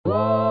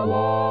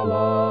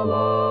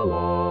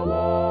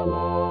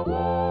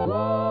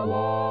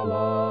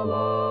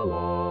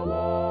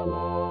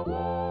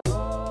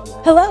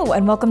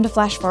and welcome to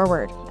Flash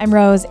Forward. I'm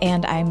Rose,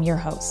 and I'm your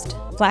host.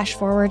 Flash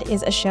Forward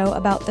is a show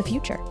about the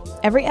future.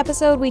 Every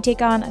episode, we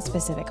take on a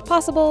specific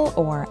possible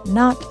or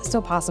not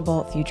so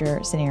possible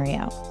future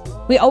scenario.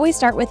 We always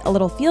start with a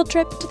little field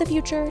trip to the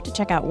future to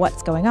check out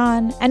what's going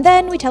on, and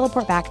then we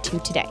teleport back to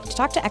today to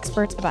talk to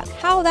experts about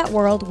how that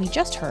world we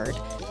just heard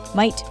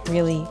might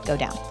really go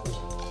down.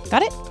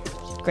 Got it?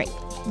 Great.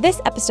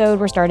 This episode,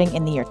 we're starting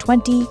in the year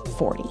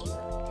 2040.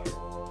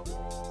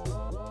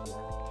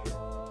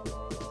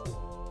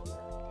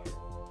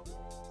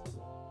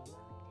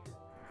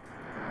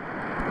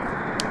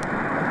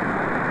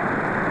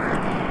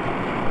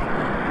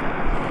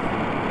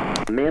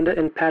 Amanda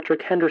and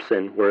Patrick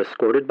Henderson were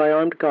escorted by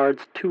armed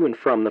guards to and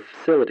from the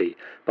facility,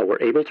 but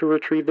were able to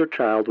retrieve their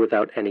child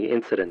without any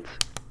incidents.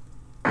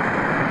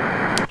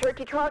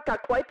 Turkey Trot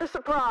got quite the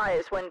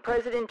surprise when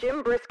President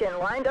Jim Briskin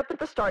lined up at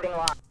the starting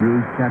line.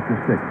 Hebrews chapter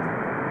 6.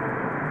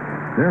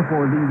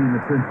 Therefore, leaving the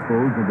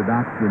principles of the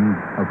doctrine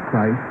of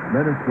Christ,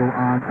 let us go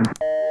on and...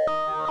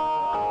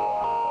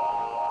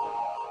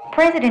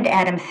 President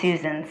Adam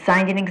Susan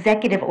signed an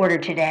executive order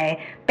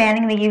today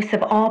banning the use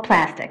of all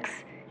plastics,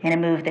 in a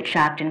move that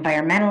shocked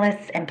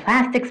environmentalists and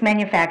plastics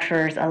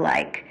manufacturers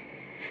alike.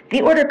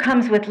 The order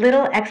comes with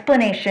little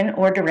explanation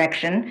or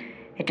direction.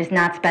 It does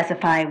not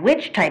specify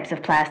which types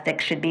of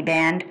plastics should be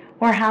banned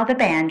or how the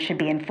ban should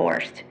be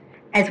enforced.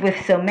 As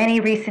with so many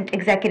recent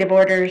executive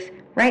orders,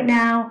 right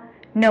now,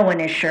 no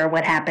one is sure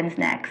what happens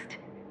next.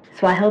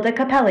 Swahilda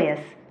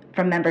Capelius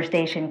from member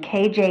station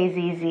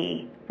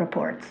KJZZ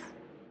reports.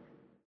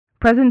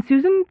 President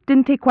Susan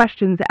didn't take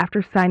questions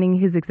after signing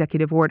his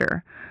executive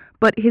order,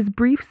 but his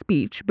brief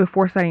speech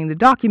before signing the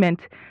document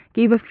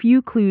gave a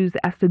few clues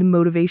as to the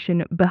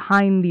motivation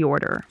behind the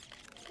order.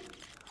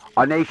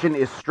 Our nation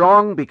is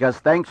strong because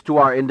thanks to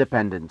our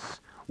independence,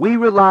 we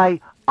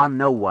rely on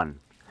no one.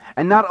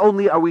 And not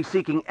only are we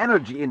seeking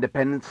energy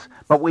independence,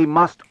 but we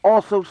must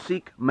also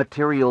seek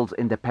materials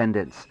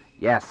independence.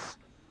 Yes,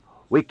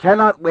 we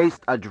cannot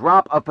waste a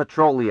drop of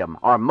petroleum,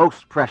 our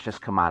most precious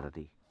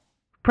commodity.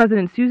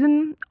 President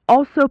Susan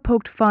also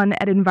poked fun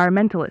at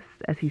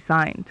environmentalists as he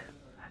signed.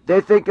 They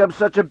think I'm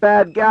such a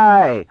bad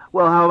guy.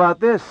 Well, how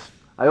about this?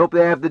 I hope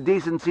they have the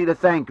decency to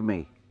thank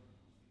me.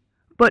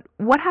 But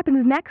what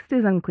happens next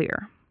is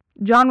unclear.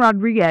 John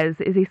Rodriguez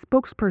is a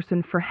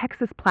spokesperson for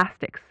Hexas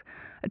Plastics,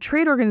 a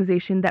trade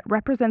organization that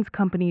represents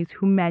companies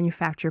who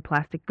manufacture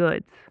plastic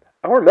goods.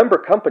 Our member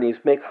companies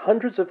make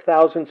hundreds of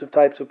thousands of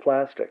types of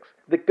plastics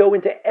that go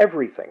into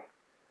everything,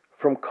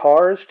 from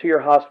cars to your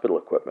hospital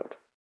equipment.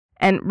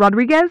 And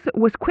Rodriguez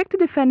was quick to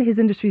defend his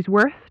industry's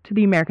worth to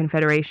the American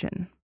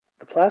Federation.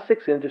 The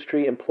plastics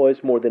industry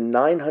employs more than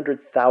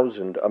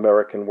 900,000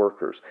 American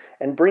workers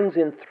and brings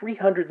in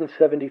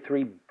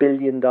 $373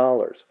 billion.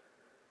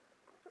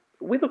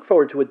 We look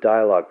forward to a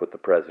dialogue with the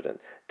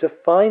president to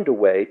find a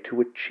way to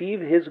achieve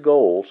his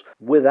goals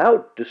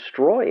without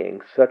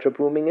destroying such a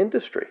booming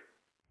industry.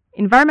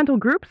 Environmental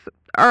groups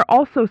are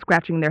also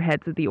scratching their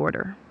heads at the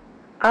order.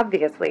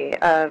 Obviously,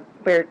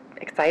 we're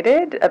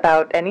excited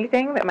about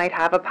anything that might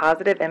have a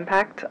positive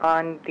impact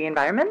on the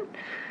environment.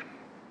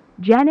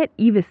 Janet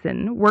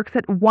Evison works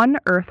at One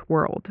Earth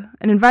World,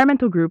 an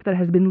environmental group that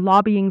has been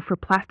lobbying for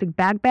plastic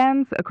bag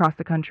bans across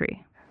the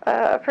country.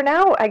 For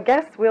now, I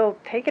guess we'll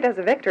take it as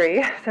a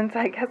victory, since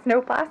I guess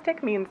no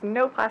plastic means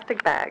no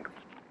plastic bags.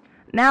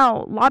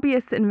 Now,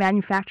 lobbyists and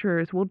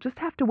manufacturers will just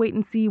have to wait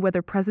and see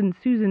whether President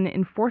Susan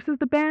enforces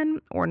the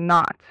ban or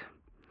not.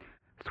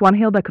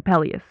 Swanhilda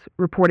Capelius,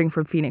 reporting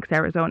from Phoenix,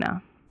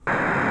 Arizona.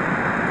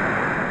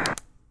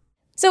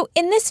 So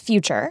in this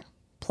future,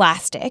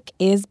 plastic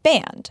is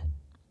banned.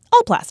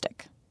 All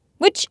plastic,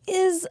 which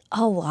is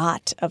a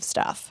lot of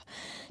stuff.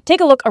 Take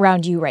a look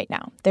around you right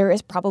now. There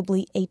is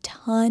probably a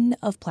ton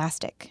of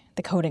plastic.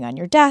 The coating on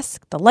your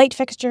desk, the light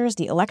fixtures,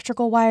 the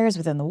electrical wires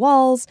within the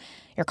walls,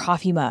 your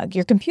coffee mug,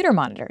 your computer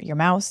monitor, your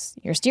mouse,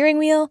 your steering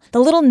wheel, the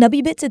little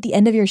nubby bits at the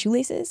end of your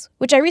shoelaces,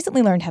 which I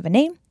recently learned have a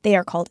name. They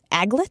are called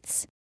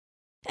aglets.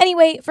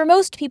 Anyway, for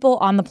most people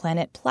on the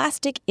planet,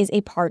 plastic is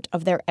a part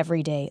of their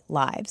everyday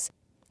lives.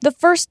 The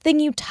first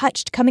thing you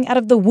touched coming out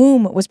of the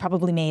womb was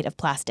probably made of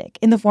plastic,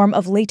 in the form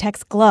of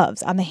latex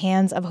gloves on the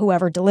hands of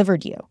whoever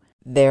delivered you.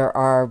 There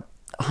are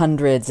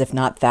hundreds, if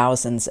not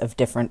thousands, of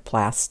different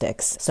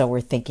plastics. So we're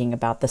thinking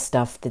about the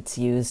stuff that's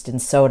used in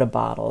soda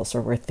bottles,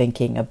 or we're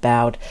thinking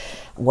about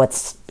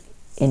what's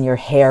in your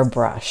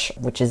hairbrush,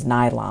 which is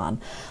nylon,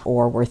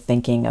 or we're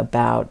thinking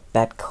about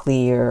that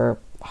clear,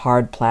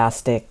 hard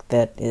plastic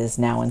that is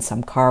now in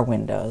some car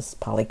windows,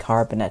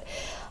 polycarbonate,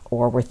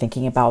 or we're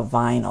thinking about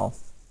vinyl.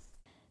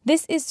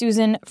 This is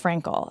Susan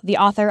Frankel, the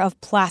author of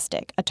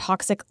Plastic, A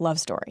Toxic Love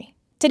Story.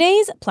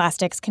 Today's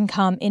plastics can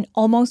come in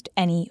almost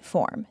any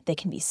form. They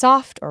can be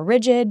soft or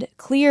rigid,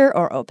 clear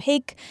or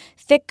opaque,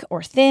 thick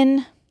or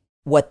thin.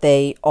 What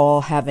they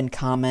all have in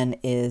common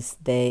is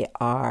they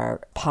are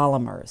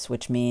polymers,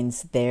 which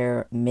means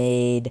they're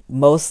made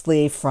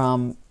mostly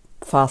from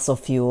fossil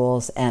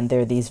fuels, and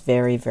they're these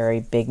very, very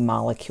big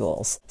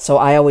molecules. So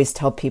I always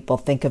tell people,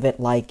 think of it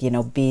like,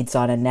 beads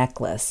on a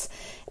necklace.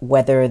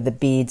 Whether the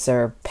beads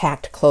are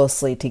packed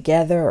closely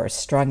together or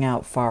strung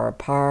out far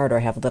apart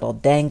or have little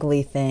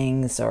dangly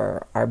things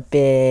or are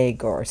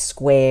big or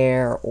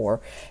square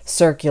or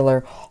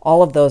circular,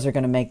 all of those are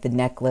going to make the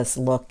necklace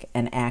look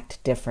and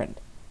act different.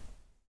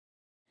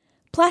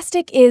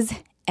 Plastic is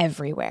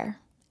everywhere,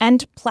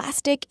 and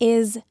plastic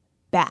is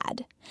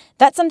bad.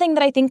 That's something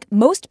that I think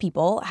most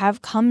people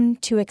have come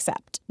to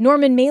accept.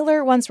 Norman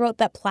Mailer once wrote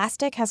that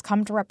plastic has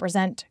come to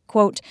represent,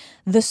 quote,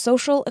 the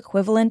social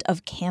equivalent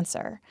of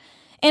cancer.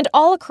 And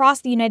all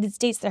across the United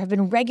States, there have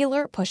been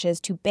regular pushes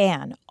to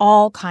ban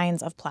all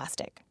kinds of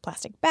plastic.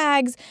 Plastic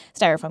bags,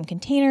 styrofoam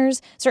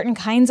containers, certain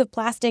kinds of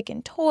plastic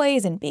in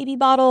toys and baby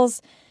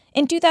bottles.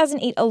 In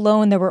 2008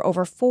 alone, there were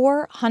over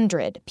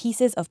 400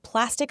 pieces of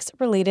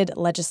plastics-related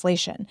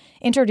legislation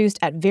introduced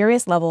at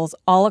various levels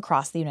all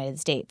across the United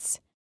States.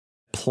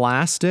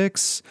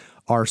 Plastics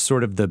are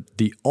sort of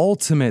the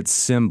ultimate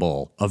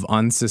symbol of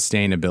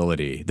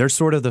unsustainability. They're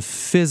sort of the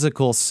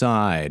physical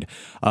side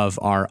of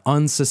our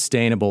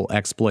unsustainable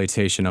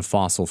exploitation of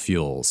fossil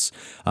fuels,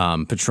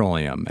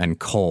 petroleum and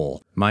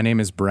coal. My name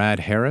is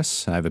Brad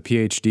Harris. I have a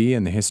PhD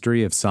in the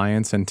history of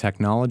science and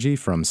technology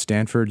from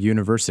Stanford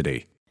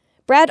University.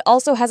 Brad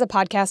also has a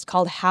podcast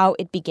called How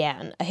It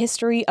Began, A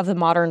History of the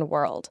Modern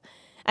World.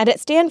 And at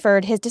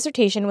Stanford, his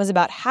dissertation was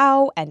about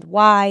how and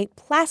why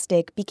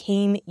plastic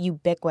became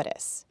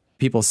ubiquitous.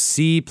 People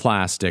see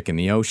plastic in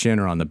the ocean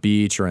or on the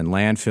beach or in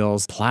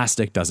landfills.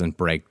 Plastic doesn't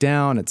break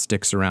down. It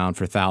sticks around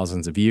for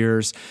thousands of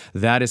years.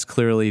 That is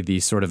clearly the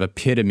sort of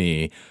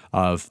epitome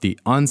of the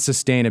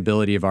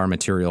unsustainability of our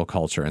material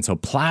culture. And so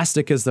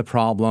plastic is the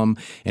problem.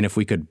 And if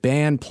we could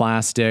ban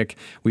plastic,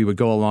 we would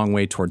go a long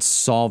way towards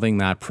solving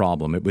that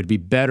problem. It would be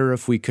better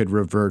if we could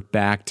revert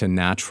back to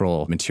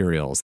natural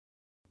materials.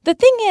 The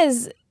thing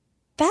is,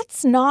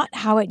 that's not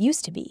how it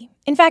used to be.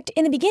 In fact,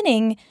 in the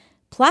beginning,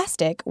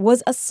 plastic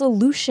was a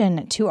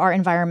solution to our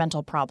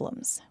environmental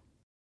problems.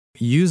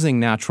 Using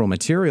natural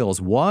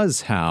materials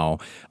was how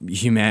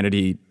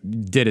humanity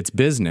did its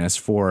business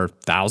for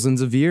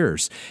thousands of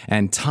years.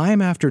 And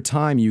time after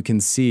time, you can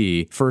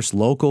see first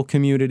local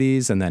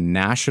communities and then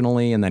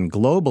nationally and then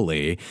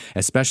globally,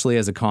 especially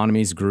as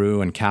economies grew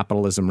and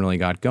capitalism really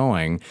got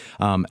going,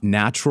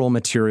 natural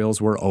materials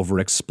were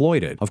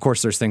overexploited. Of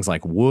course, there's things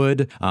like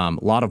wood, a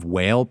lot of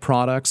whale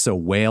products, so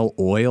whale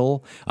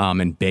oil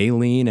and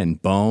baleen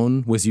and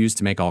bone was used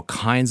to make all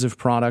kinds of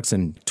products,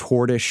 and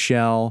tortoise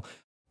shell.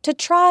 To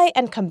try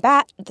and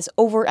combat this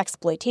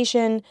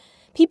overexploitation,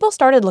 people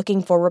started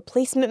looking for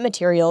replacement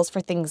materials for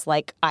things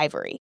like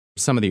ivory.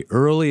 Some of the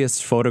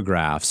earliest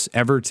photographs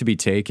ever to be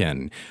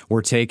taken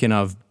were taken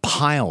of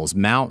piles,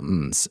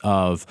 mountains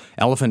of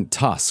elephant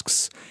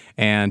tusks.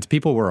 And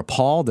people were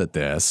appalled at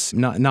this,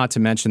 not to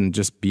mention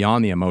just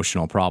beyond the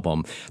emotional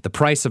problem. The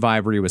price of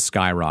ivory was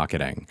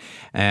skyrocketing.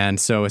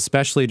 And so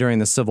especially during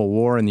the Civil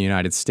War in the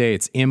United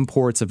States,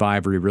 imports of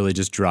ivory really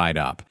just dried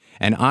up.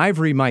 And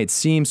ivory might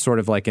seem sort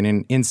of like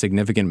an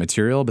insignificant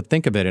material, but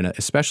think of it,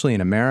 especially in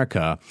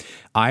America,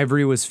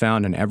 ivory was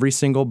found in every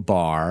single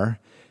bar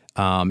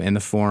in the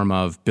form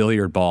of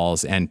billiard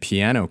balls and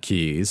piano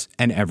keys,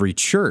 and every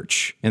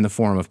church in the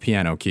form of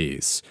piano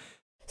keys.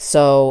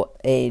 So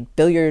a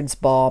billiards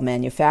ball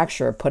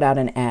manufacturer put out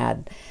an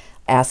ad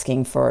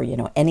asking for,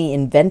 any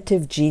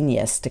inventive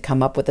genius to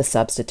come up with a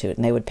substitute,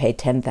 and they would pay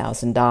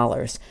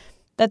 $10,000.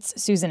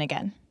 That's Susan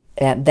again.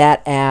 And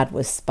that ad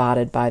was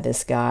spotted by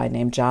this guy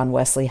named John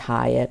Wesley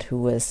Hyatt, who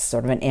was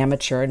sort of an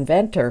amateur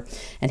inventor.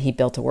 And he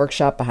built a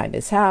workshop behind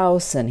his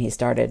house, and he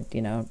started,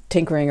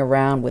 tinkering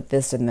around with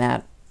this and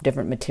that,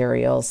 different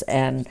materials.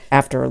 And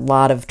after a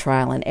lot of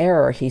trial and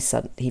error, he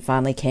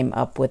finally came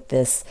up with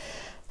this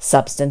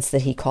substance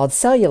that he called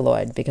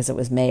celluloid, because it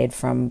was made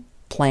from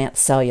plant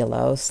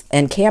cellulose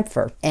and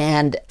camphor.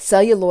 And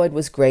celluloid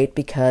was great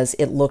because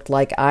it looked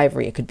like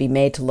ivory. It could be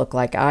made to look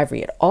like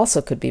ivory. It also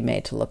could be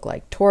made to look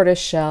like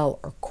tortoiseshell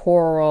or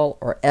coral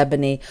or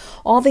ebony,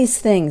 all these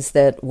things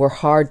that were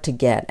hard to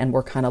get and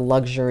were kind of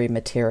luxury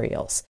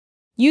materials.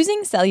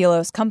 Using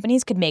cellulose,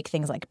 companies could make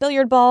things like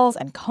billiard balls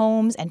and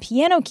combs and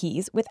piano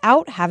keys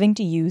without having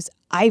to use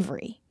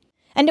ivory.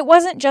 And it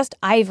wasn't just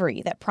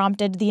ivory that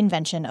prompted the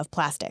invention of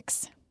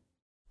plastics.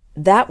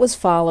 That was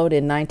followed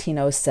in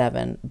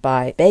 1907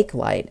 by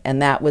Bakelite,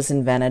 and that was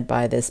invented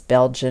by this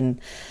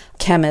Belgian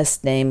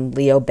chemist named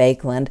Leo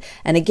Baekeland.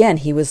 And again,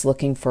 he was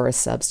looking for a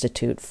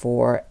substitute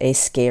for a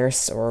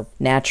scarce or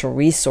natural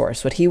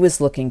resource. What he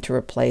was looking to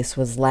replace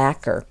was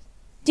lacquer.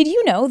 Did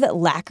you know that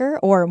lacquer,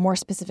 or more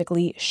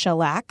specifically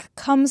shellac,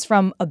 comes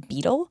from a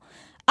beetle?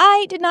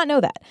 I did not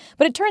know that,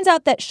 but it turns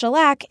out that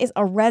shellac is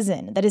a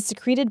resin that is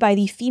secreted by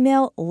the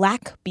female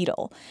lac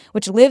beetle,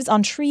 which lives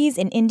on trees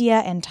in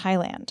India and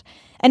Thailand.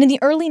 And in the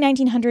early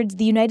 1900s,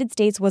 the United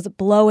States was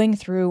blowing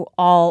through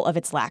all of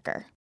its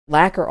lacquer.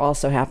 Lacquer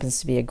also happens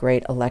to be a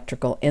great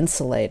electrical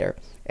insulator.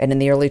 And in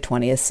the early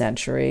 20th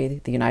century,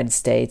 the United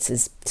States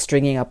is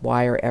stringing up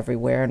wire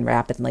everywhere and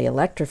rapidly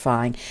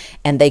electrifying,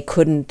 and they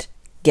couldn't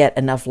get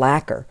enough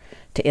lacquer.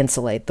 to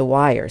insulate the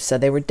wires. So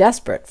they were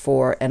desperate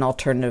for an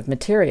alternative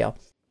material.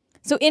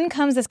 So in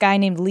comes this guy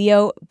named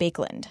Leo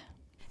Baekeland.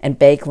 And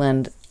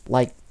Baekeland,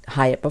 like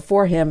Hyatt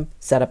before him,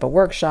 set up a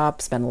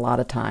workshop, spent a lot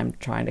of time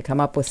trying to come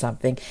up with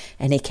something,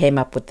 and he came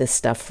up with this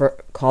stuff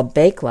called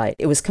Bakelite.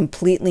 It was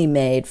completely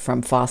made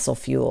from fossil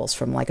fuels,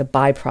 from like a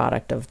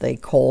byproduct of the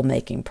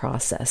coal-making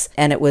process.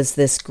 And it was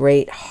this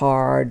great,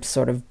 hard,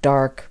 sort of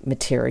dark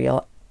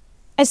material.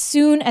 As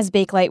soon as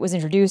Bakelite was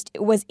introduced,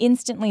 it was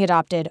instantly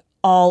adopted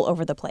all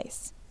over the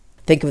place.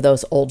 Think of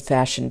those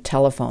old-fashioned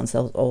telephones,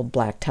 those old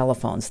black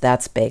telephones.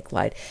 That's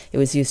Bakelite. It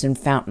was used in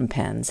fountain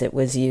pens. It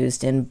was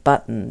used in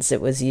buttons.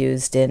 It was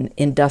used in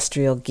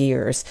industrial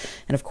gears.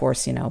 And, of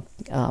course,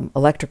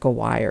 electrical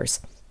wires.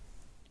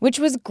 Which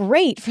was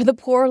great for the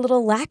poor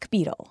little lac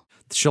beetle.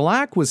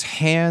 Shellac was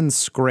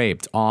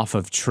hand-scraped off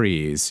of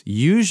trees.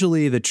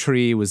 Usually the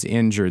tree was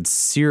injured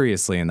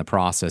seriously in the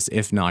process,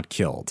 if not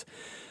killed.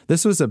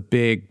 This was a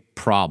big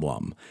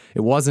problem.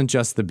 It wasn't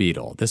just the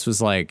beetle. This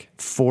was like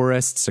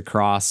forests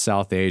across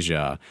South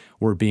Asia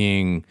were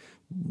being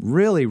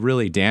really,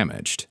 really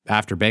damaged.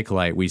 After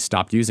Bakelite, we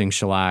stopped using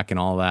shellac and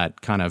all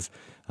that kind of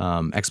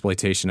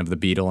exploitation of the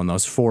beetle, and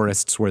those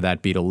forests where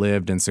that beetle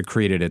lived and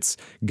secreted its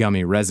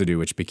gummy residue,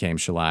 which became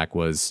shellac,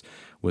 was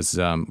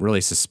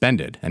really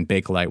suspended, and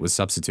Bakelite was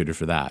substituted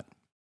for that.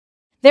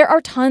 There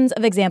are tons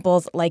of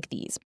examples like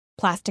these.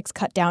 Plastics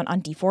cut down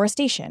on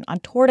deforestation, on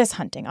tortoise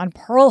hunting, on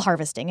pearl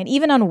harvesting, and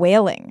even on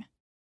whaling.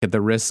 At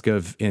the risk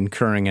of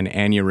incurring an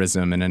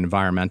aneurysm in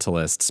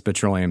environmentalists,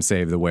 petroleum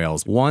saved the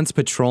whales. Once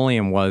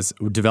petroleum was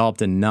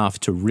developed enough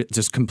to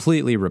just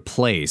completely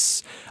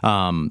replace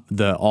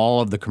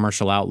all of the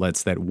commercial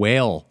outlets that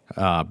whale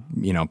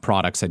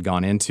products had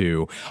gone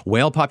into,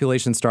 whale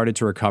populations started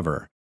to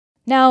recover.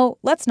 Now,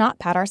 let's not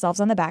pat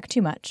ourselves on the back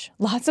too much.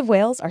 Lots of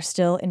whales are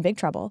still in big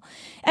trouble.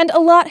 And a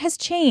lot has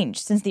changed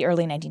since the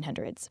early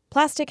 1900s.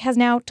 Plastic has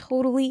now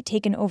totally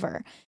taken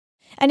over.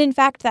 And in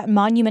fact, that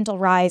monumental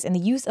rise in the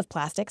use of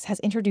plastics has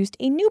introduced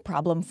a new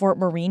problem for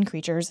marine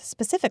creatures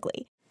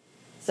specifically.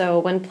 So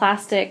when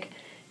plastic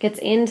gets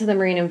into the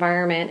marine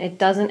environment, it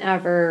doesn't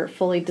ever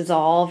fully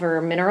dissolve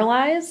or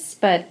mineralize,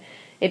 but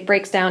it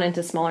breaks down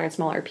into smaller and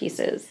smaller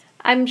pieces.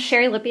 I'm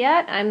Sherry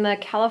Lippiat. I'm the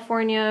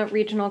California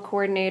Regional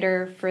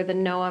Coordinator for the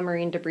NOAA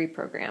Marine Debris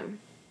Program.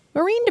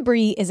 Marine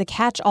debris is a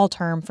catch-all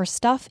term for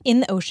stuff in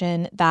the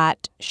ocean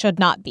that should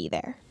not be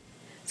there.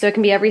 So it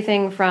can be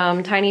everything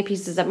from tiny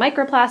pieces of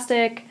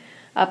microplastic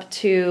up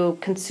to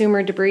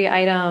consumer debris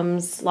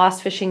items,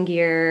 lost fishing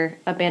gear,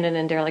 abandoned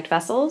and derelict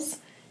vessels.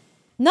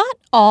 Not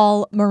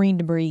all marine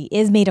debris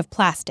is made of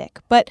plastic,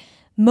 but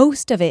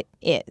most of it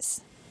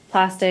is.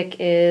 Plastic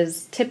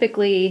is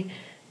typically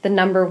the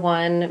number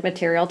one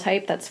material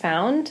type that's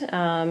found,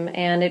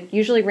 and it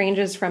usually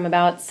ranges from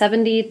about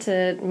 70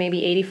 to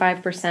maybe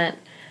 85%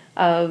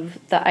 of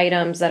the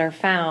items that are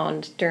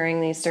found during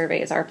these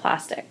surveys are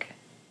plastic.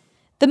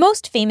 The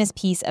most famous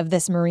piece of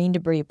this marine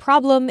debris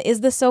problem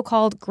is the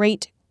so-called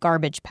Great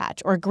Garbage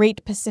Patch, or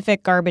Great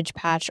Pacific Garbage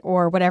Patch,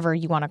 or whatever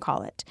you want to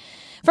call it.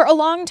 For a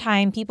long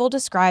time, people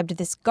described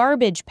this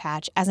garbage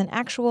patch as an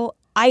actual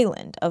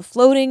island of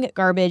floating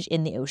garbage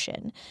in the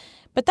ocean.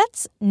 But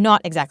that's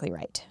not exactly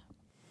right.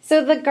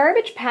 So the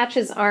garbage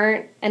patches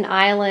aren't an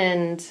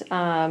island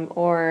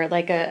or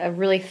like a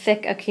really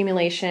thick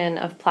accumulation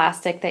of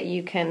plastic that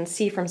you can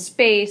see from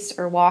space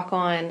or walk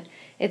on.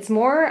 It's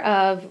more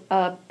of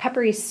a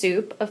peppery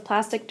soup of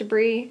plastic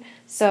debris,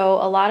 so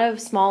a lot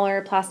of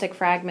smaller plastic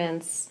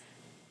fragments.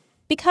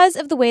 Because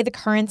of the way the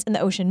currents in the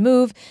ocean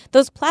move,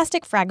 those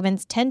plastic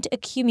fragments tend to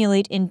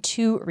accumulate in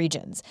two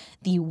regions,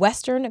 the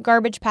western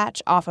garbage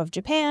patch off of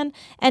Japan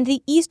and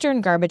the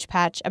eastern garbage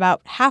patch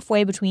about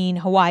halfway between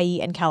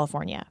Hawaii and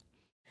California.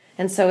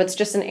 And so it's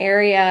just an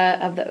area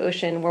of the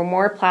ocean where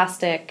more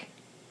plastic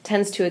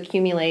tends to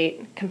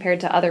accumulate compared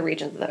to other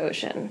regions of the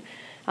ocean.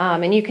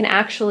 And you can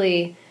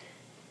actually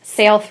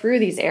sail through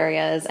these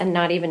areas and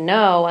not even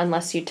know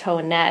unless you tow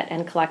a net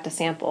and collect a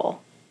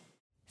sample.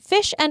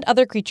 Fish and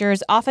other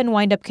creatures often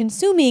wind up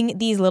consuming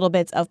these little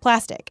bits of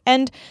plastic,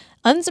 and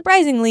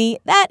unsurprisingly,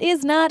 that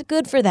is not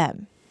good for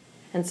them.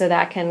 And so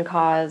that can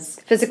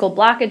cause physical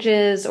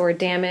blockages or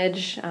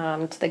damage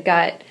to the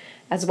gut,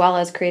 as well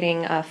as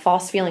creating a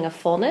false feeling of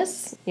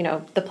fullness. You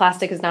know, the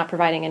plastic is not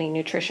providing any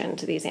nutrition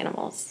to these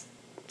animals.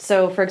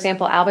 So, for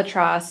example,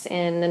 albatross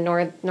in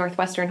the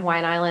northwestern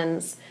Hawaiian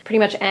Islands, pretty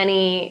much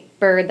any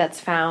bird that's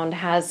found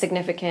has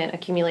significant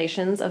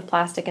accumulations of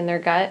plastic in their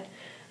gut.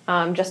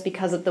 Just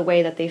because of the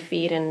way that they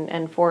feed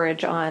and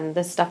forage on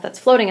the stuff that's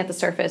floating at the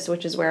surface,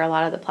 which is where a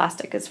lot of the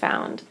plastic is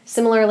found.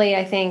 Similarly,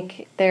 I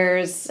think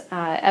there's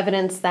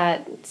evidence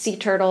that sea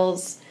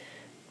turtles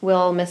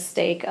will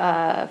mistake,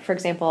 for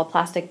example, a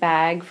plastic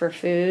bag for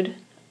food.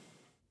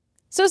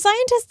 So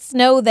scientists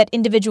know that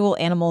individual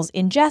animals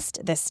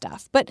ingest this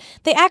stuff, but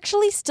they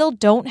actually still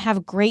don't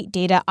have great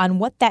data on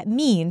what that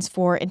means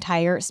for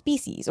entire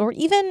species or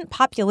even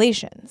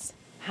populations.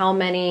 How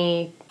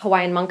many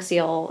Hawaiian monk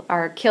seal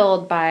are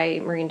killed by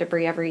marine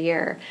debris every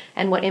year,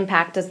 and what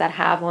impact does that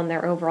have on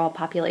their overall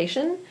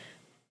population?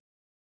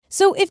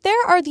 So if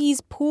there are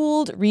these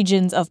pooled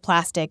regions of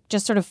plastic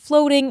just sort of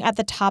floating at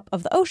the top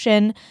of the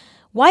ocean,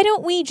 why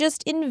don't we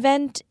just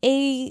invent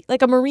a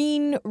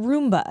marine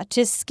Roomba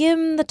to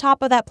skim the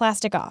top of that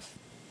plastic off?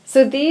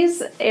 So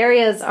these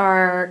areas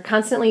are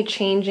constantly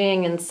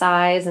changing in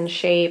size and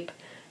shape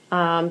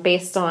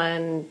based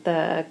on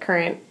the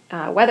current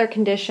weather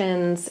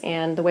conditions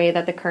and the way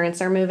that the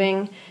currents are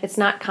moving. It's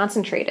not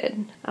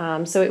concentrated.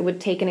 So it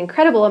would take an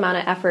incredible amount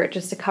of effort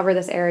just to cover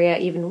this area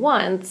even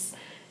once.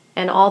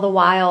 And all the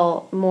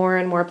while, more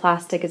and more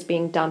plastic is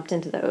being dumped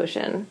into the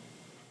ocean.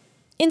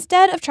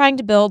 Instead of trying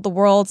to build the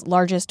world's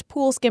largest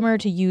pool skimmer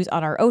to use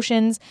on our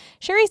oceans,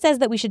 Sherry says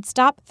that we should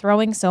stop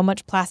throwing so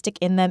much plastic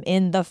in them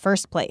in the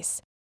first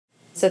place.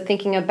 So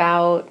thinking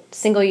about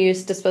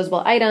single-use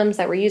disposable items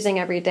that we're using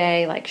every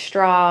day, like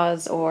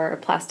straws or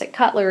plastic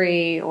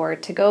cutlery or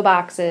to-go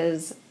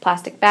boxes,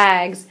 plastic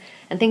bags,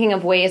 and thinking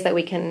of ways that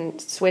we can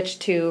switch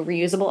to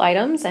reusable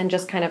items and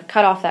just kind of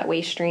cut off that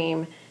waste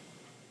stream.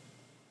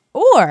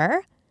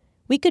 Or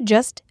we could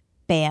just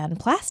ban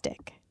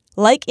plastic,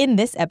 like in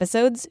this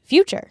episode's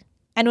Future.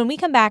 And when we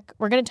come back,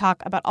 we're going to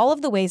talk about all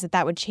of the ways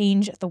that would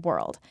change the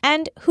world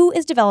and who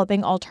is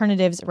developing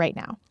alternatives right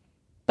now.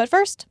 But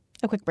first,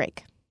 a quick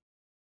break.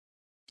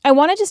 I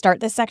wanted to start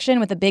this section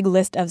with a big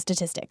list of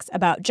statistics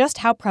about just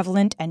how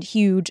prevalent and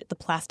huge the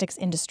plastics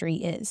industry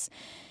is.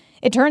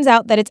 It turns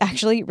out that it's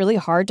actually really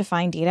hard to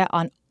find data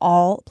on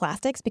all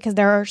plastics because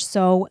there are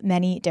so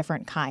many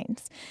different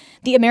kinds.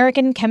 The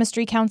American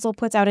Chemistry Council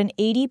puts out an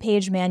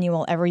 80-page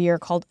manual every year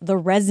called the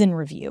Resin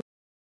Review.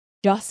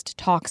 Just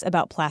talks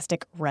about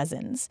plastic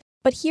resins.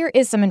 But here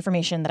is some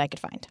information that I could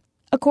find.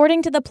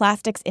 According to the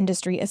Plastics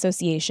Industry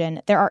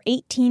Association, there are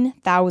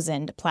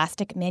 18,000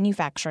 plastic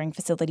manufacturing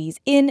facilities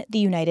in the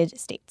United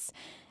States.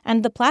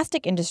 And the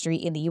plastic industry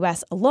in the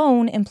U.S.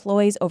 alone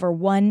employs over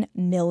 1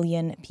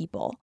 million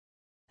people.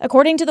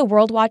 According to the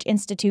World Watch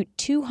Institute,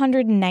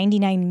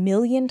 299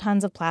 million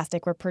tons of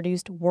plastic were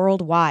produced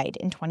worldwide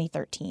in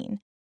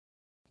 2013.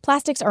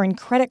 Plastics are in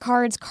credit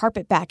cards,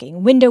 carpet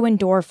backing, window and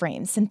door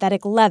frames,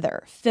 synthetic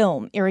leather,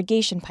 film,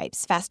 irrigation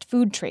pipes, fast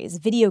food trays,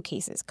 video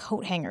cases,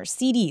 coat hangers,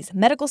 CDs,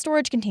 medical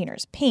storage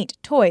containers, paint,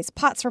 toys,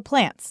 pots for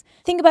plants.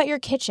 Think about your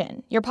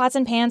kitchen. Your pots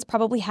and pans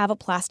probably have a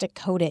plastic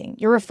coating.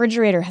 Your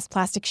refrigerator has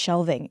plastic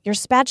shelving. Your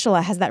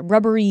spatula has that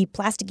rubbery,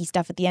 plasticky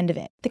stuff at the end of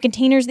it. The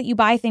containers that you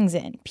buy things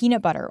in,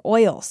 peanut butter,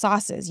 oil,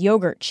 sauces,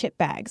 yogurt, chip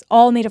bags,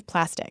 all made of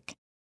plastic.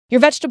 Your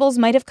vegetables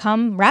might have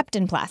come wrapped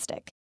in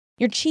plastic.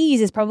 Your cheese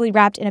is probably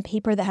wrapped in a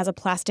paper that has a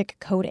plastic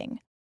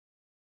coating.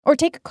 Or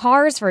take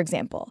cars, for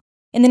example.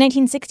 In the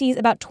 1960s,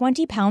 about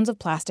 20 pounds of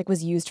plastic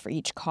was used for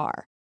each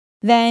car.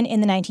 Then,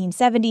 in the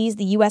 1970s,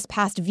 the U.S.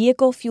 passed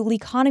vehicle fuel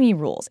economy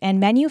rules, and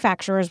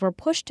manufacturers were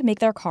pushed to make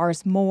their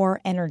cars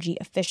more energy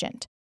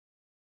efficient.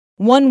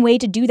 One way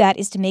to do that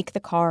is to make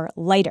the car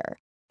lighter.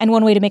 And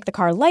one way to make the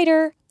car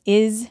lighter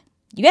is,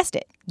 you guessed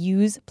it,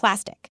 use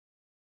plastic.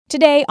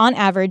 Today, on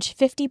average,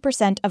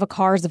 50% of a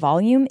car's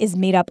volume is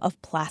made up of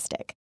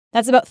plastic.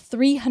 That's about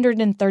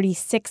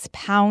 336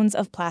 pounds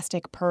of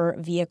plastic per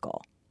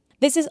vehicle.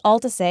 This is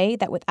all to say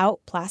that without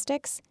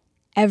plastics,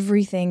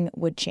 everything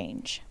would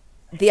change.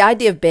 The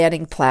idea of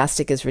banning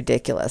plastic is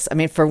ridiculous. I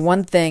mean, for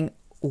one thing,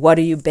 what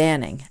are you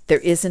banning? There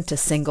isn't a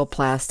single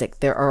plastic.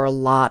 There are a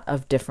lot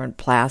of different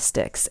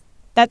plastics.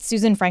 That's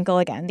Susan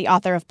Frankel again, the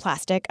author of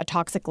Plastic, A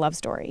Toxic Love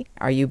Story.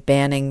 Are you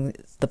banning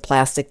the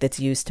plastic that's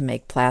used to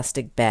make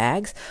plastic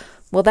bags?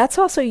 Well, that's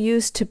also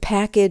used to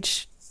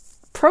package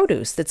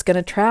produce that's going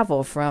to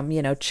travel from,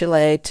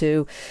 Chile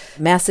to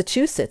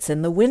Massachusetts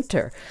in the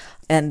winter.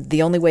 And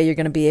the only way you're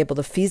going to be able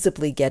to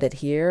feasibly get it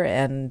here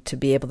and to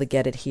be able to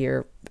get it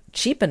here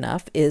cheap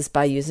enough is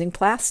by using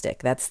plastic.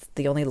 That's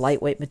the only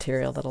lightweight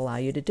material that'll allow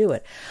you to do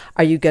it.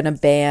 Are you going to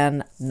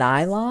ban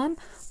nylon?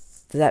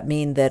 Does that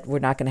mean that we're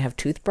not going to have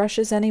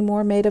toothbrushes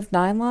anymore made of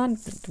nylon?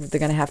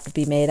 They're going to have to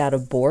be made out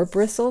of boar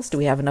bristles? Do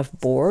we have enough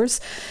boars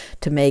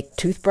to make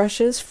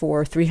toothbrushes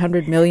for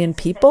 300 million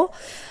people?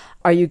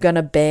 Are you going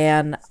to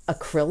ban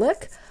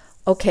acrylic?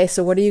 Okay,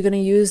 so what are you going to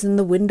use in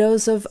the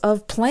windows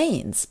of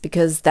planes?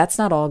 Because that's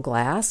not all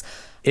glass.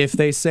 If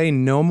they say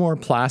no more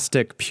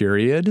plastic,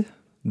 period,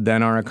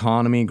 then our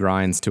economy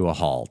grinds to a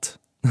halt.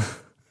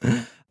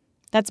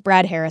 That's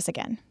Brad Harris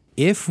again.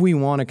 If we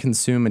want to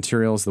consume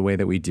materials the way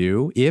that we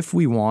do, if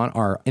we want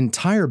our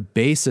entire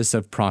basis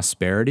of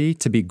prosperity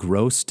to be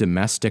gross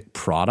domestic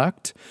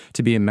product,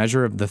 to be a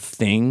measure of the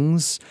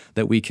things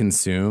that we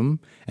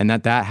consume, and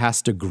that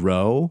has to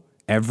grow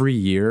every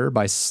year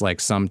by like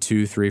some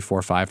 2, 3,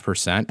 4,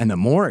 5%. And the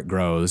more it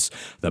grows,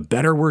 the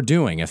better we're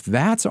doing. If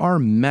that's our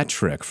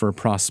metric for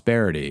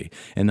prosperity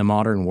in the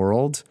modern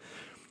world,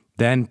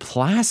 then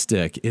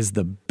plastic is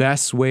the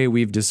best way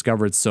we've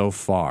discovered so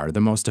far,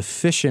 the most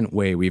efficient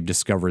way we've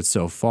discovered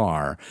so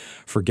far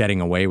for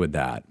getting away with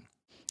that.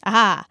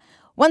 Aha!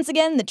 Once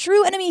again, the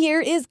true enemy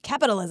here is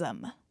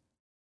capitalism.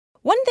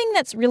 One thing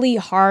that's really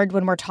hard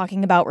when we're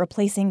talking about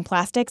replacing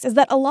plastics is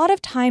that a lot of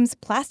times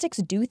plastics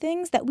do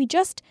things that we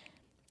just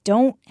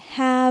don't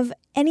have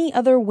any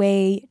other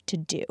way to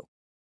do.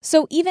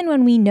 So even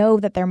when we know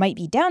that there might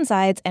be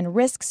downsides and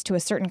risks to a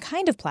certain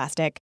kind of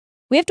plastic,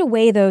 we have to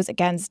weigh those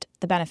against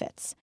the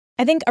benefits.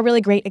 I think a really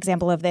great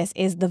example of this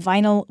is the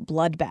vinyl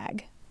blood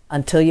bag.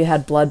 Until you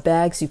had blood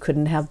bags, you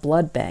couldn't have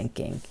blood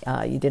banking.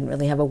 You didn't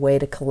really have a way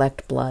to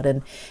collect blood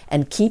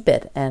and keep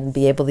it and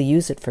be able to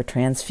use it for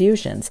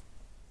transfusions.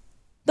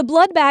 The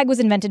blood bag was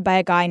invented by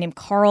a guy named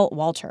Karl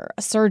Walter,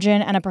 a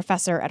surgeon and a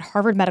professor at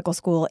Harvard Medical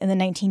School in the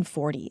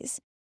 1940s.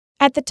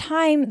 At the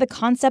time, the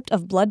concept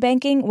of blood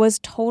banking was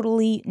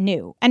totally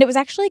new, and it was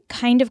actually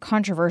kind of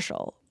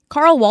controversial.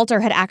 Karl Walter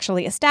had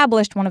actually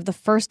established one of the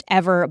first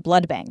ever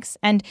blood banks,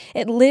 and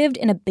it lived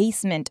in a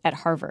basement at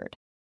Harvard.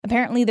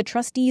 Apparently, the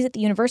trustees at the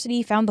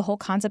university found the whole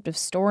concept of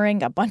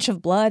storing a bunch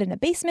of blood in a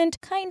basement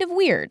kind of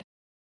weird.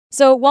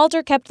 So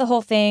Walter kept the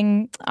whole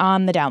thing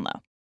on the down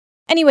low.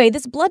 Anyway,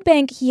 this blood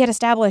bank he had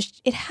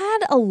established, it had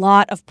a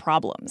lot of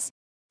problems.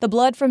 The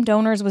blood from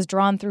donors was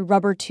drawn through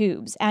rubber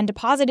tubes and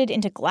deposited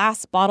into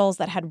glass bottles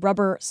that had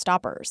rubber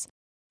stoppers.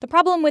 The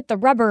problem with the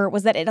rubber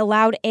was that it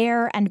allowed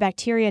air and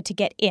bacteria to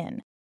get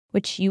in,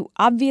 which you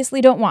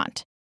obviously don't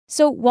want.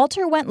 So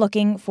Walter went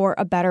looking for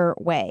a better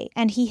way,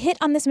 and he hit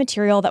on this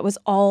material that was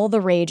all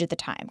the rage at the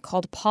time,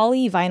 called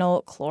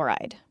polyvinyl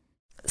chloride.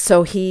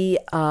 So he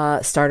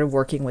started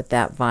working with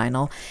that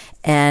vinyl,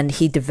 and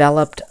he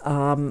developed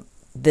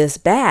this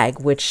bag,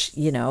 which,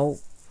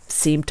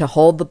 seemed to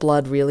hold the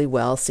blood really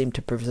well, seemed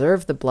to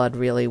preserve the blood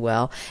really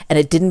well, and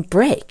it didn't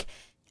break.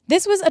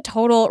 This was a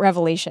total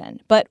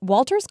revelation, but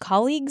Walter's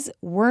colleagues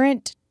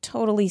weren't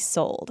totally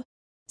sold.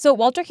 So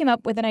Walter came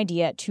up with an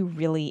idea to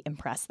really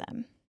impress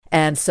them.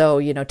 And so,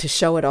 to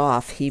show it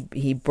off,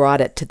 he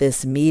brought it to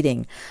this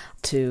meeting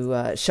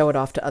to show it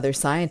off to other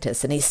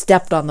scientists. And he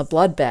stepped on the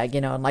blood bag,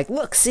 and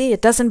look, see,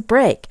 it doesn't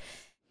break.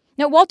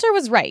 Now, Walter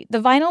was right.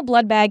 The vinyl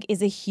blood bag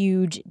is a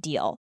huge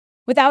deal.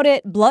 Without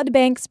it, blood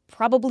banks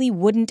probably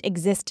wouldn't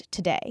exist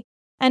today.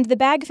 And the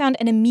bag found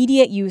an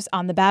immediate use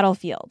on the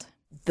battlefield.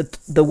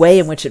 The way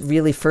in which it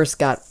really first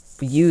got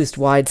used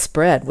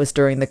widespread was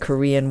during the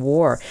Korean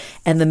War.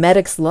 And the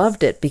medics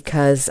loved it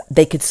because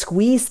they could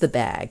squeeze the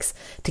bags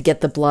to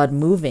get the blood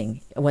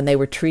moving when they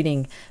were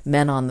treating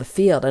men on the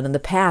field. And in the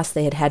past,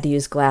 they had to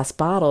use glass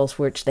bottles,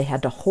 which they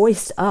had to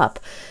hoist up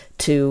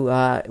to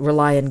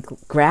rely on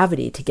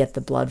gravity to get the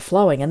blood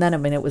flowing. And then,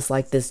 it was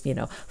like this,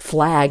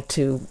 flag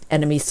to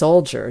enemy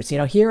soldiers,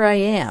 here I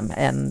am.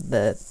 And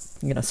the,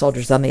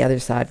 soldiers on the other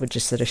side would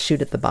just sort of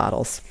shoot at the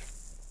bottles.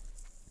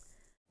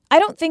 I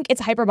don't think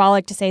it's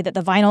hyperbolic to say that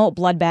the vinyl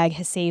blood bag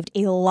has saved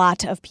a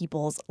lot of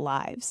people's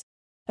lives.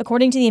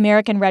 According to the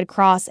American Red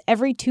Cross,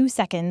 every 2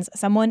 seconds,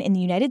 someone in the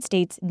United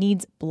States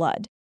needs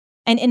blood.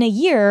 And in a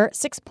year,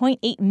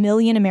 6.8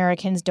 million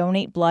Americans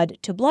donate blood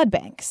to blood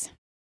banks.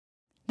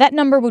 That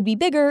number would be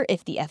bigger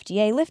if the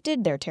FDA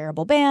lifted their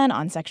terrible ban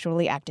on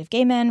sexually active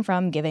gay men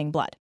from giving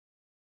blood.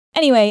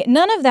 Anyway,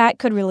 none of that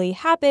could really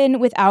happen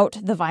without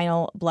the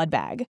vinyl blood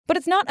bag. But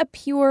it's not a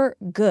pure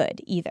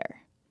good either.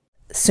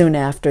 Soon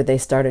after they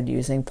started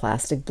using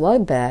plastic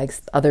blood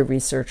bags, other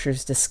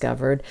researchers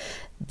discovered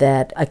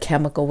that a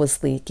chemical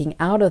was leaking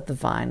out of the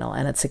vinyl,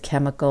 and it's a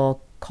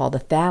chemical called a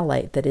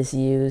phthalate that is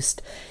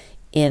used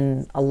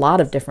in a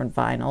lot of different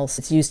vinyls.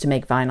 It's used to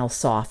make vinyl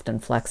soft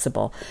and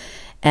flexible.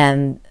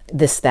 And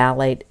this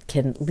phthalate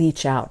can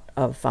leach out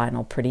of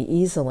vinyl pretty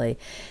easily.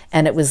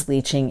 And it was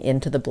leaching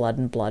into the blood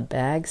in blood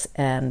bags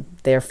and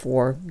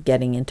therefore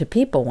getting into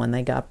people when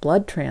they got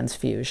blood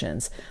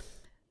transfusions.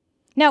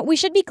 Now, we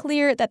should be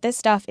clear that this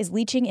stuff is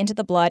leaching into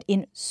the blood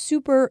in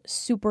super,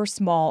 super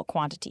small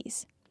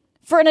quantities.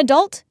 For an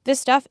adult, this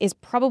stuff is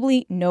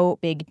probably no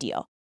big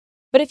deal.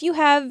 But if you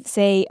have,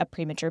 say, a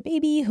premature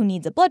baby who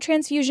needs a blood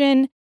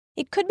transfusion,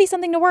 it could be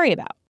something to worry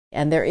about.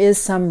 And there is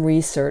some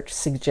research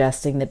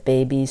suggesting that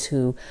babies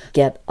who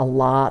get a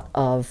lot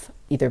of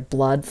either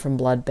blood from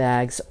blood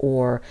bags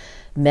or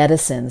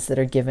medicines that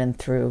are given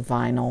through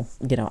vinyl,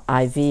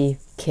 IV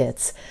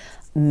kits,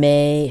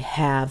 may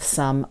have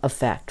some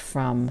effect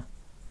from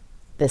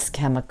this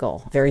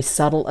chemical. Very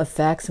subtle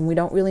effects, and we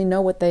don't really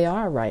know what they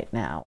are right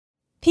now.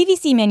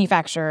 PVC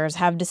manufacturers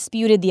have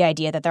disputed the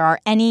idea that there are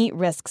any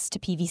risks to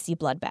PVC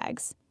blood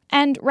bags.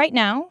 And right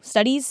now,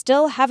 studies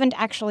still haven't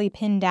actually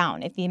pinned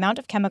down if the amount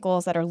of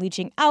chemicals that are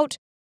leaching out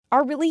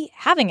are really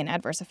having an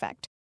adverse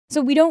effect.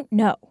 So we don't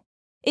know.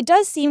 It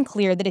does seem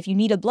clear that if you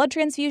need a blood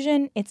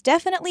transfusion, it's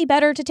definitely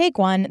better to take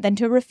one than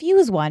to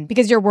refuse one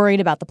because you're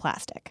worried about the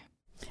plastic.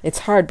 It's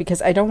hard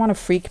because I don't want to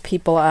freak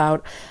people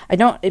out.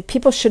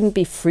 People shouldn't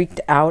be freaked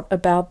out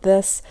about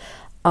this.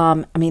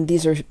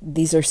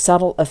 These are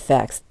subtle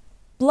effects.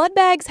 Blood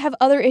bags have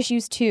other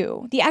issues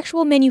too. The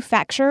actual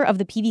manufacture of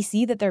the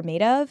PVC that they're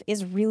made of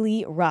is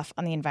really rough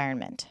on the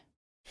environment.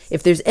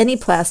 If there's any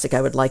plastic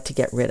I would like to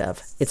get rid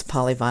of, it's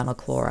polyvinyl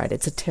chloride.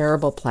 It's a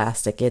terrible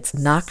plastic. It's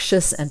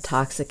noxious and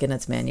toxic in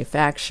its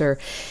manufacture.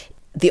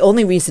 The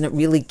only reason it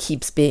really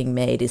keeps being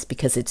made is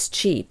because it's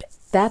cheap.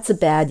 That's a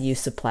bad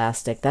use of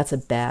plastic. That's a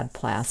bad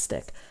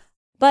plastic.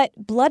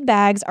 But blood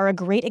bags are a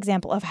great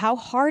example of how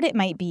hard it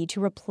might be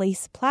to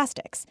replace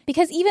plastics.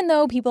 Because even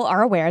though people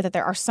are aware that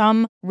there are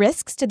some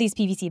risks to these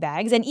PVC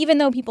bags, and even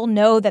though people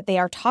know that they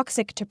are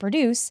toxic to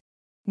produce,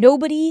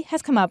 nobody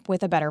has come up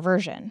with a better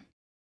version.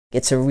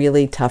 It's a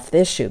really tough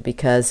issue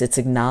because it's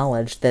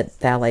acknowledged that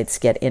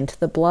phthalates get into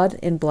the blood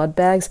in blood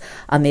bags.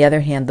 On the other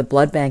hand, the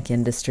blood bank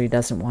industry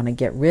doesn't want to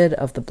get rid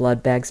of the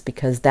blood bags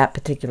because that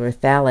particular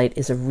phthalate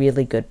is a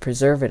really good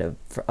preservative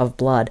of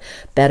blood,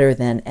 better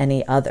than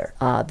any other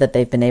that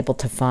they've been able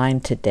to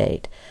find to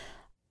date.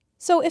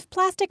 So if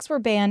plastics were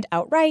banned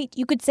outright,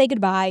 you could say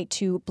goodbye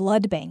to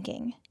blood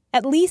banking,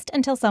 at least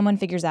until someone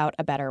figures out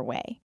a better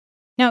way.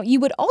 Now, you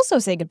would also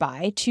say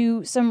goodbye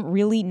to some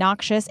really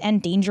noxious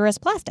and dangerous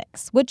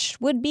plastics, which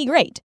would be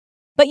great.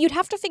 But you'd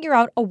have to figure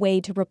out a way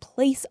to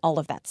replace all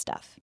of that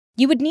stuff.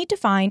 You would need to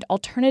find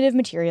alternative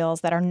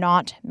materials that are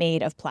not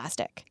made of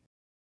plastic.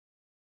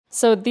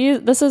 So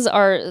this is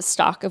our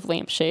stock of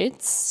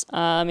lampshades.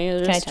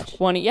 Maybe there's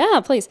 20.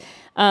 Yeah, please.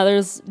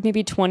 There's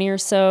maybe 20 or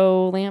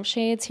so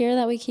lampshades here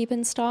that we keep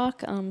in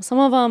stock. Some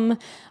of them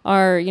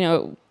are,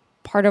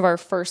 part of our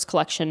first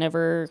collection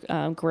ever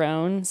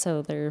grown,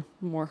 so they're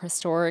more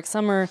historic.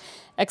 Some are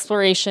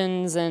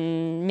explorations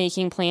and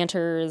making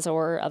planters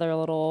or other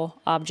little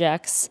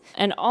objects,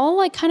 and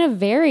all kind of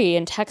vary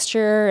in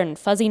texture and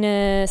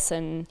fuzziness.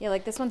 And yeah,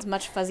 this one's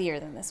much fuzzier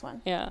than this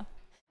one. Yeah.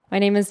 My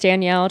name is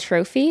Danielle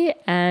Trophy,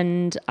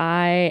 and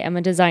I am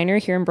a designer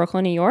here in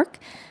Brooklyn, New York,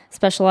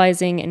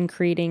 specializing in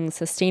creating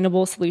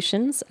sustainable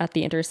solutions at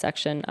the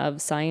intersection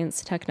of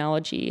science,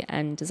 technology,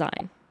 and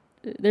design.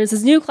 There's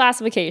this new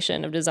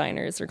classification of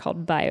designers. They're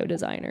called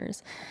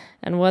biodesigners.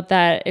 And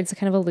it's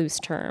kind of a loose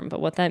term,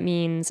 but what that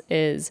means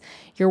is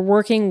you're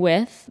working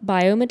with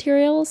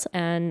biomaterials,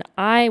 and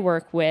I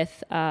work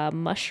with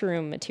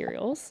mushroom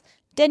materials.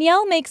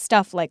 Danielle makes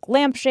stuff like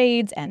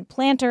lampshades and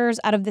planters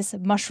out of this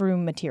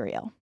mushroom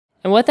material.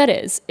 And what that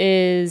is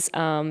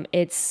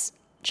it's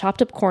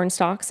chopped up corn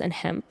stalks and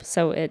hemp.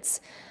 So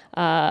it's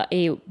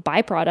a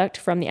byproduct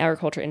from the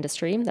agriculture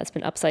industry that's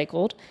been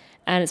upcycled.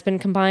 And it's been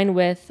combined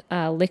with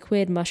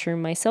liquid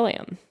mushroom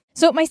mycelium.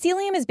 So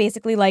mycelium is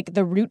basically like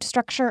the root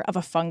structure of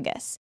a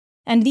fungus.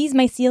 And these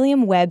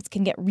mycelium webs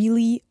can get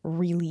really,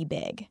 really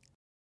big.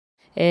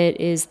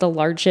 It is the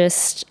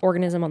largest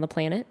organism on the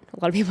planet. A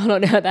lot of people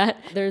don't know that.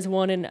 There's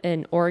one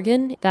in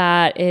Oregon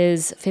that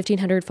is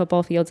 1,500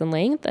 football fields in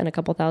length and a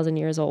couple thousand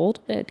years old.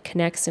 It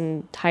connects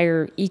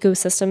entire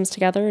ecosystems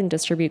together and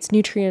distributes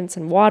nutrients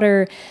and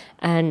water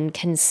and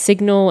can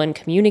signal and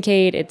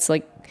communicate.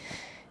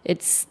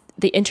 It's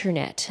the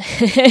internet.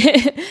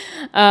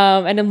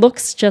 And it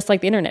looks just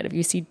like the internet. If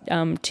you see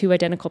two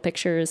identical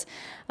pictures,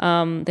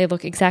 they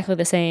look exactly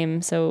the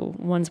same. So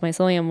one's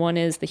mycelium, one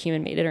is the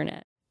human-made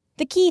internet.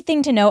 The key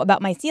thing to know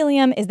about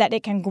mycelium is that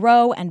it can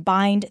grow and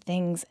bind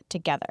things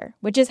together,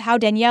 which is how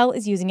Danielle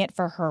is using it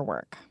for her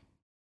work.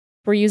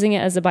 We're using it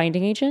as a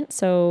binding agent,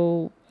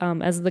 so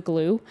as the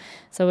glue.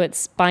 So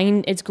it's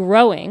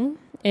growing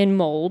in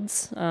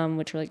molds,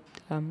 which are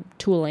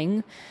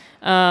tooling,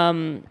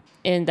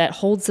 and that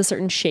holds a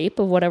certain shape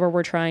of whatever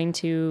we're trying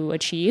to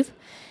achieve.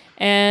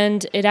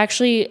 And it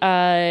actually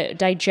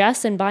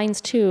digests and binds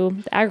to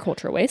the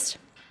agricultural waste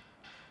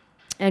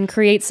and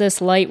creates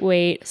this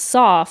lightweight,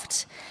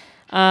 soft,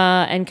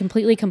 and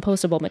completely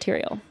compostable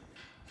material.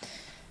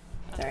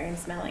 Sorry, I'm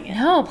smelling it.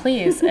 No,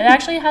 please. It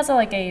actually has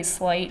a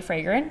slight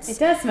fragrance. It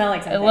does smell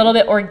like something. A little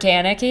bit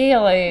organic-y,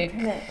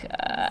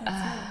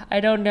 I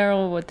don't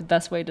know what the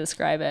best way to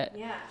describe it.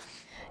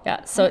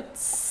 Yeah, so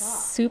it's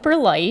super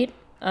light,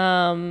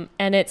 and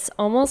it's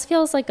almost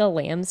feels like a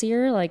lamb's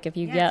ear. If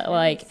you get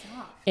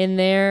in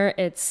there,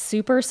 it's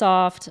super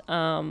soft.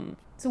 So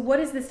what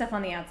is the stuff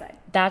on the outside?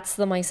 That's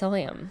the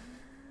mycelium.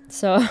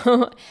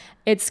 So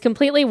it's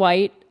completely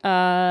white,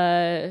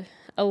 a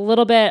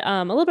little bit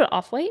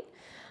off-white,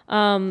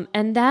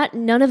 and that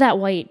none of that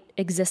white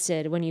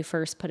existed when you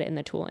first put it in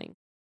the tooling.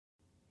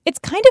 It's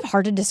kind of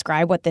hard to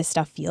describe what this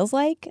stuff feels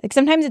like.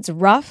 Sometimes it's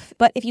rough,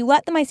 but if you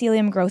let the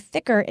mycelium grow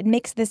thicker, it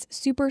makes this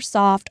super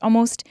soft,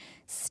 almost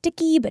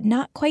sticky but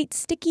not quite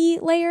sticky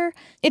layer.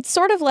 It's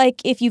sort of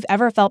like if you've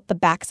ever felt the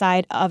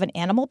backside of an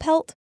animal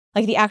pelt.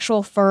 The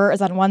actual fur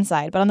is on one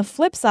side, but on the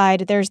flip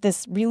side, there's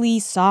this really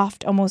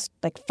soft, almost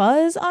like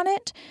fuzz on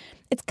it.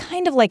 It's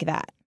kind of like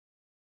that.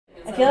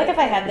 I feel like if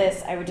I had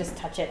this, I would just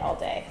touch it all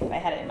day. If I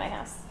had it in my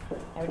house,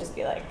 I would just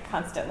be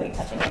constantly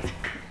touching it.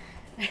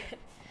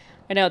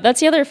 I know. That's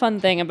the other fun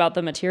thing about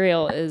the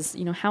material is,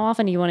 how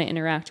often do you want to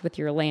interact with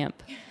your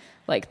lamp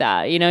like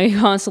that? You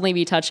constantly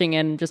be touching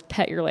and just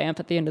pet your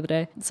lamp at the end of the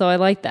day. So I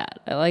like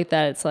that.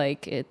 It's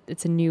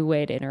it's a new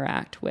way to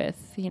interact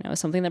with,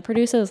 something that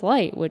produces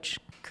light, which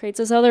creates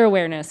this other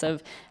awareness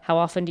of how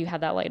often do you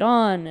have that light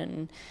on,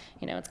 and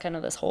it's kind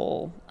of this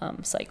whole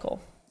cycle.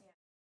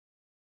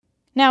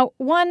 Now,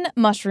 one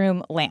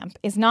mushroom lamp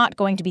is not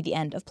going to be the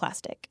end of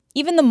plastic.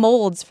 Even the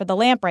molds for the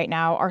lamp right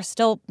now are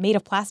still made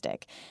of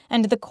plastic,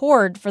 and the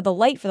cord for the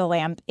light for the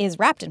lamp is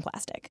wrapped in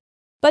plastic.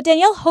 But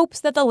Danielle hopes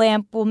that the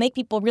lamp will make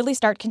people really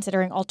start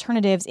considering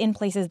alternatives in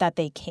places that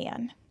they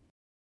can.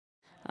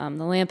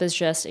 The lamp is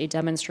just a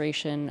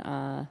demonstration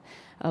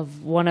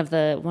of one of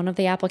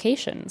the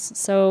applications.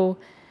 So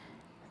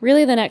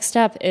really the next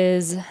step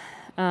is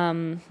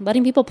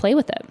letting people play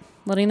with it,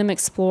 letting them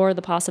explore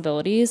the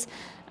possibilities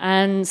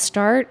and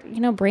start,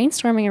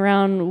 brainstorming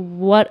around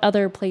what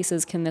other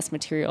places can this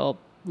material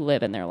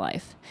live in their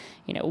life.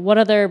 What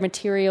other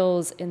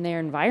materials in their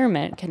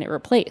environment can it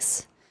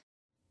replace?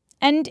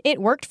 And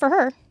it worked for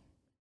her.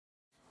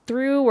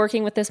 Through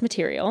working with this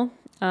material,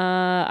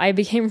 I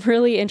became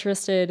really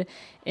interested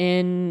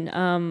in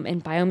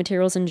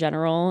biomaterials in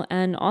general,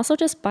 and also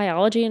just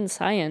biology and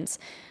science.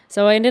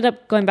 So I ended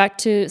up going back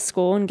to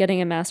school and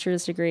getting a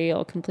master's degree.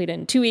 I'll complete it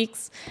in 2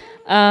 weeks.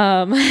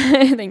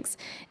 Thanks.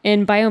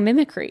 In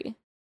biomimicry.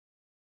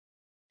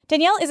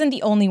 Danielle isn't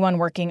the only one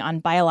working on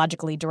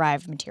biologically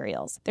derived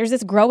materials. There's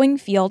this growing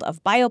field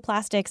of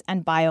bioplastics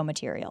and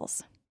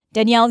biomaterials.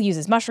 Danielle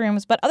uses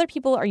mushrooms, but other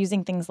people are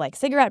using things like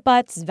cigarette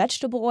butts,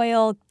 vegetable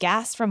oil,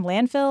 gas from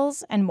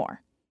landfills, and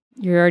more.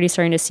 You're already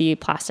starting to see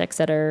plastics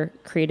that are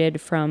created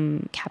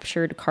from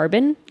captured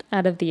carbon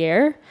out of the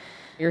air.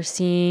 You're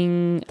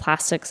seeing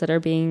plastics that are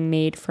being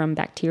made from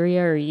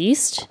bacteria or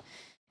yeast.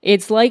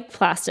 It's like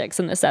plastics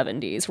in the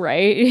 70s,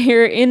 right?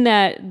 You're in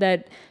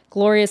that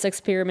glorious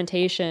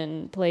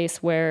experimentation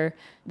place where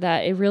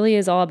that it really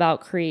is all about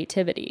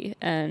creativity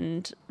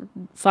and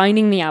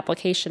finding the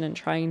application and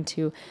trying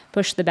to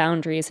push the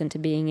boundaries into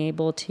being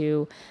able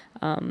to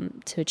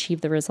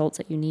achieve the results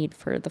that you need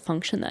for the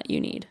function that you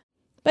need.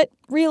 But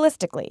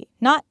realistically,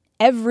 not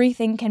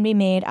everything can be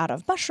made out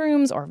of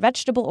mushrooms or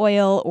vegetable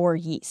oil or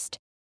yeast.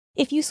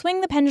 If you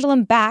swing the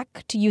pendulum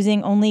back to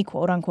using only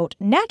quote-unquote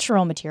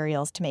natural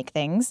materials to make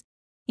things,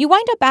 you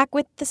wind up back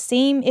with the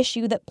same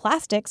issue that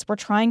plastics were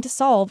trying to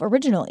solve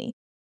originally,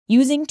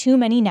 using too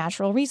many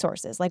natural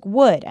resources like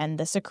wood and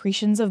the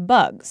secretions of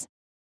bugs.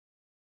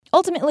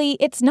 Ultimately,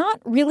 it's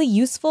not really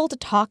useful to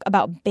talk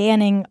about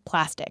banning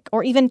plastic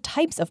or even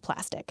types of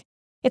plastic.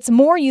 It's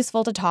more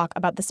useful to talk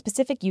about the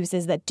specific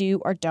uses that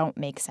do or don't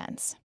make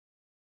sense.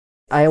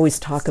 I always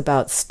talk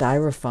about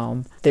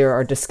styrofoam. There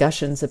are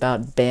discussions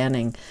about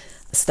banning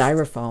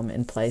styrofoam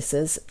in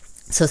places.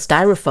 So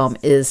styrofoam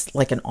is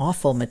like an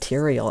awful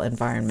material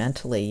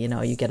environmentally.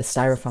 You get a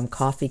styrofoam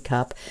coffee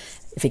cup.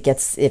 If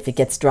it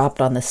gets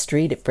dropped on the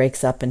street, it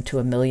breaks up into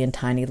a million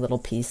tiny little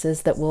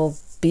pieces that will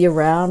be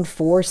around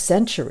for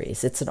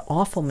centuries. It's an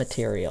awful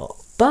material.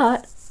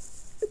 But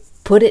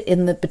put it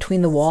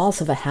between the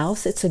walls of a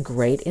house, it's a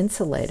great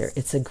insulator.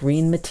 It's a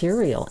green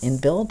material in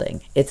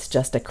building. It's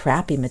just a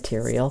crappy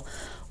material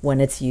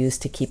when it's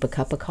used to keep a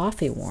cup of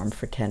coffee warm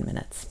for 10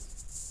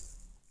 minutes.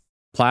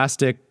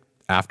 Plastic,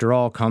 after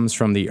all, comes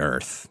from the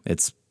earth.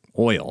 It's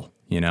oil,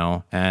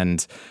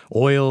 and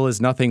oil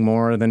is nothing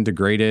more than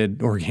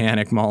degraded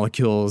organic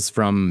molecules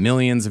from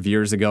millions of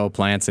years ago,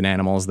 plants and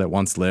animals that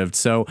once lived.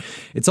 So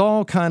it's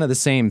all kind of the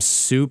same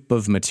soup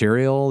of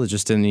material,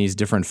 just in these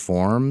different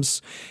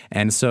forms.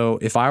 And so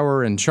if I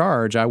were in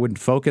charge, I would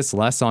focus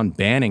less on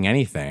banning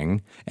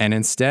anything, and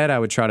instead I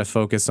would try to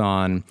focus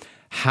on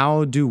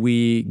how do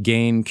we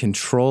gain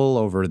control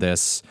over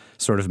this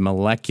sort of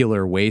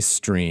molecular waste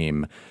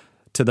stream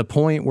to the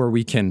point where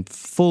we can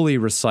fully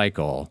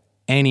recycle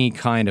any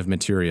kind of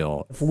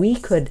material. If we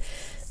could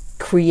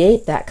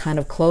create that kind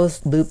of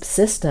closed-loop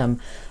system,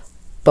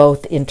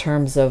 both in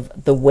terms of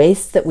the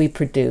waste that we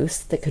produce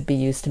that could be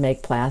used to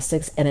make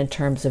plastics and in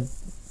terms of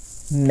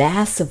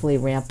massively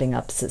ramping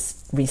up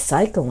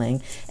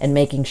recycling and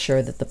making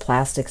sure that the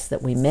plastics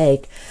that we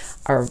make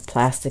are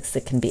plastics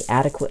that can be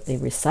adequately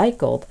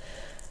recycled,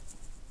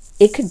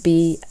 it could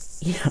be,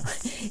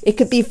 it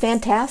could be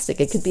fantastic.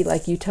 It could be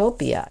like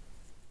utopia.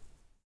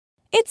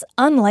 It's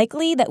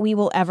unlikely that we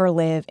will ever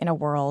live in a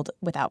world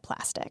without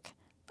plastic.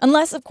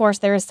 Unless, of course,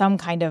 there is some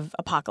kind of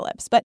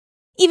apocalypse. But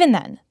even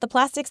then, the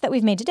plastics that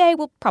we've made today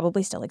will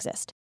probably still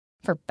exist,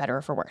 for better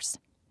or for worse.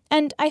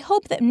 And I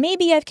hope that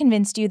maybe I've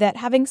convinced you that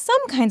having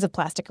some kinds of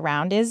plastic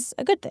around is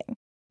a good thing.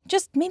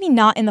 Just maybe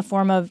not in the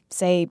form of,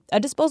 say, a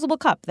disposable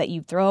cup that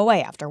you throw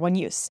away after one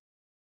use.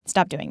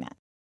 Stop doing that.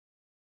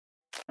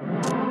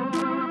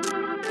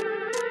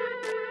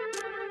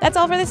 That's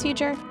all for this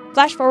future.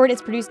 Flash Forward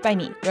is produced by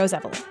me, Rose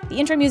Evelyn. The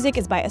intro music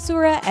is by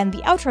Asura, and the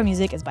outro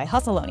music is by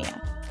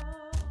Hustleonia.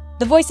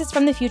 The voices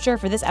from the future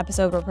for this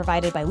episode were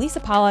provided by Lisa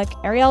Pollack,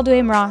 Ariel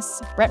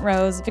Duham-Ross, Brent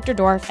Rose, Victor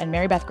Dorff, and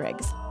Mary Beth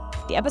Griggs.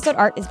 The episode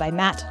art is by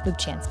Matt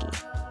Lubchansky.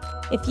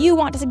 If you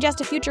want to suggest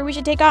a future we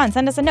should take on,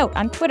 send us a note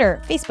on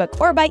Twitter, Facebook,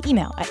 or by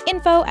email at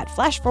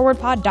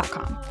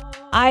info@flashforwardpod.com.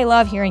 I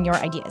love hearing your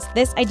ideas.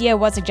 This idea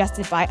was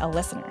suggested by a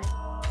listener.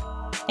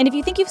 And if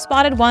you think you've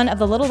spotted one of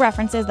the little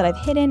references that I've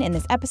hidden in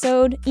this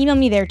episode, email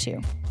me there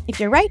too. If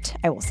you're right,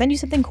 I will send you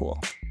something cool.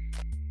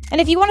 And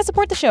if you want to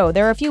support the show,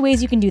 there are a few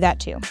ways you can do that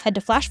too. Head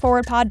to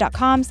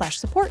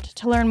flashforwardpod.com/support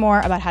to learn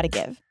more about how to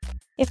give.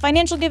 If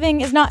financial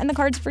giving is not in the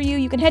cards for you,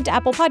 you can head to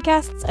Apple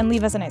Podcasts and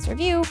leave us a nice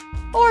review,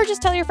 or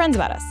just tell your friends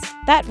about us.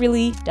 That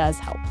really does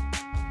help.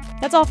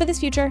 That's all for this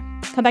future.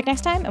 Come back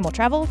next time and we'll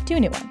travel to a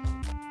new one.